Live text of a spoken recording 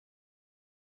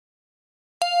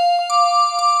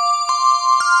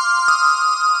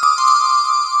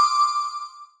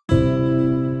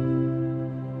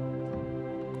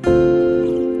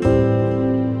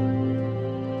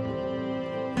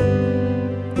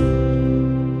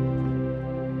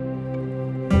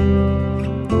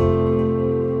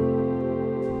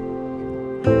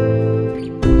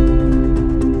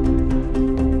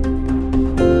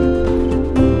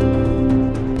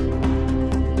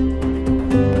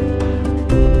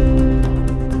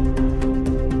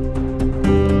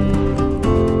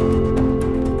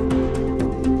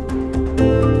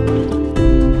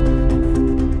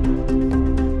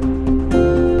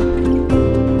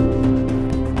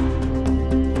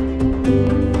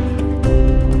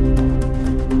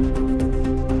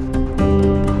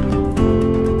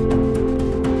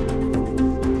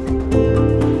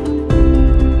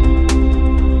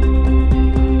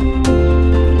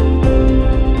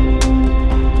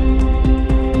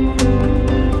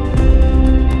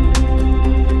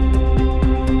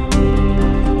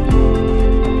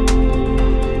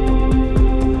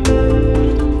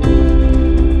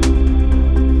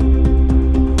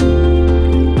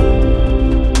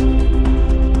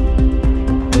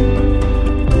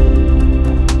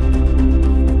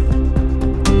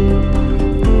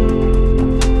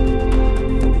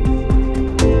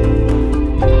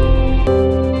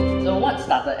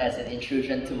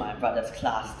first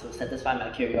class to satisfy my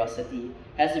curiosity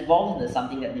has evolved into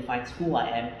something that defines who I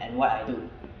am and what I do.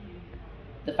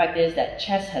 The fact is that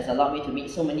chess has allowed me to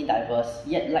meet so many diverse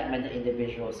yet like-minded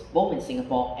individuals, both in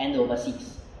Singapore and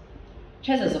overseas.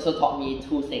 Chess has also taught me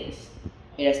two things.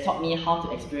 It has taught me how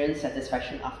to experience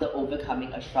satisfaction after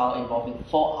overcoming a trial involving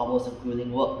 4 hours of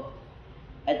grueling work.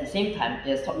 At the same time,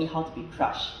 it has taught me how to be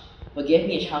crushed, but gave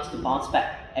me a chance to bounce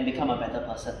back and become a better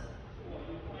person.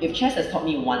 If chess has taught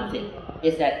me one thing,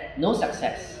 it's that no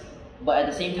success, but at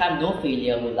the same time no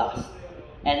failure will last.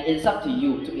 And it is up to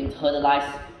you to internalize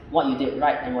what you did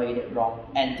right and what you did wrong,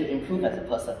 and to improve as a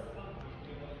person.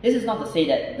 This is not to say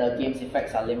that the game's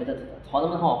effects are limited to the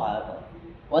tournament hall, however.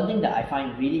 One thing that I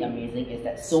find really amazing is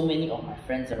that so many of my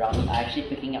friends around me are actually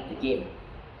picking up the game.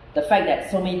 The fact that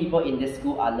so many people in this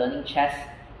school are learning chess,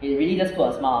 it really does put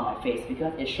a smile on my face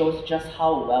because it shows just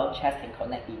how well chess can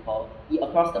connect people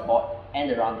across the board and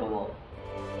around the world.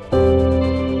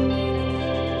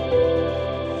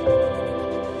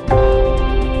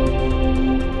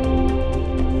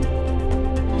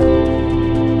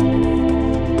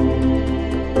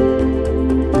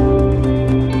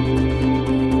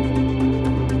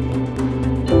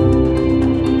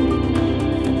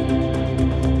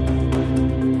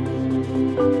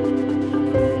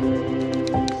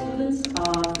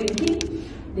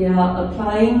 They are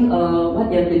applying what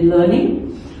they have been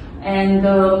learning, and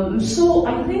so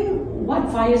I think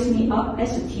what fires me up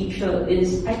as a teacher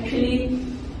is actually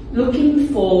looking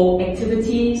for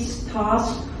activities,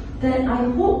 tasks that I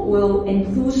hope will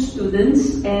enthuse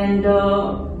students and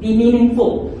be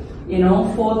meaningful,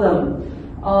 for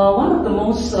them. One of the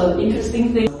most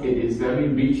interesting things. It is very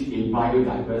rich in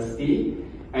biodiversity,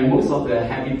 and most of the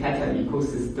habitat and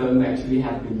ecosystem actually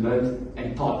have been learned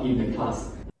and taught in the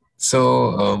class.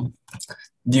 So,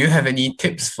 do you have any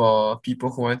tips for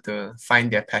people who want to find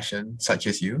their passion, such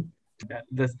as you?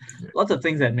 There's lots of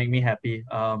things that make me happy.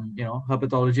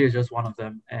 Herpetology is just one of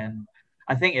them, and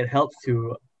I think it helps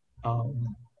to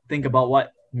think about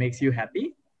what makes you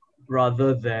happy,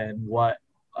 rather than what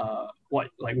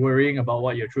worrying about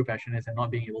what your true passion is and not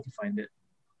being able to find it.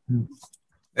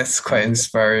 That's quite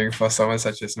inspiring for someone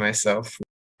such as myself.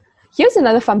 Here's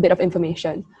another fun bit of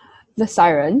information. The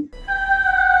siren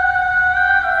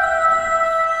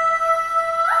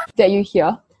that you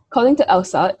hear calling to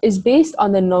Elsa is based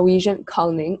on the Norwegian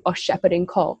calling or shepherding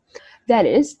call. That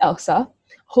is, Elsa,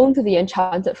 home to the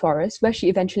enchanted forest where she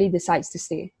eventually decides to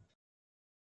stay.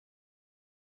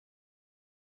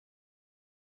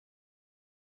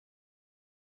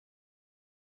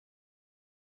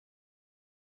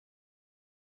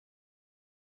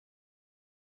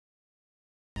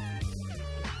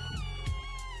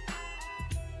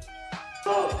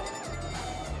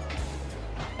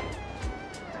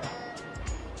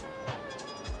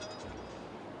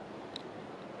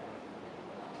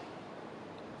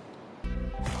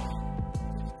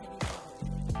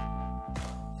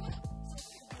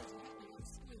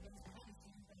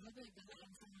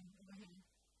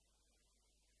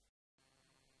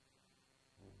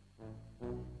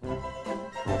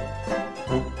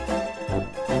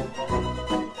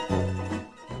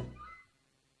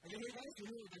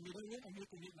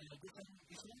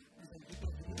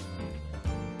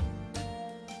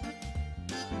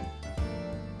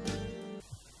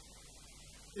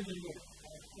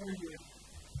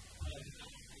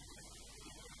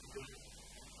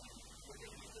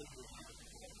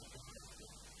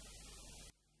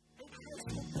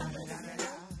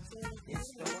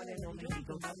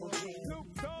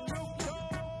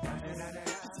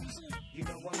 You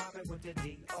know I'm mobbing with the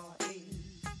DR.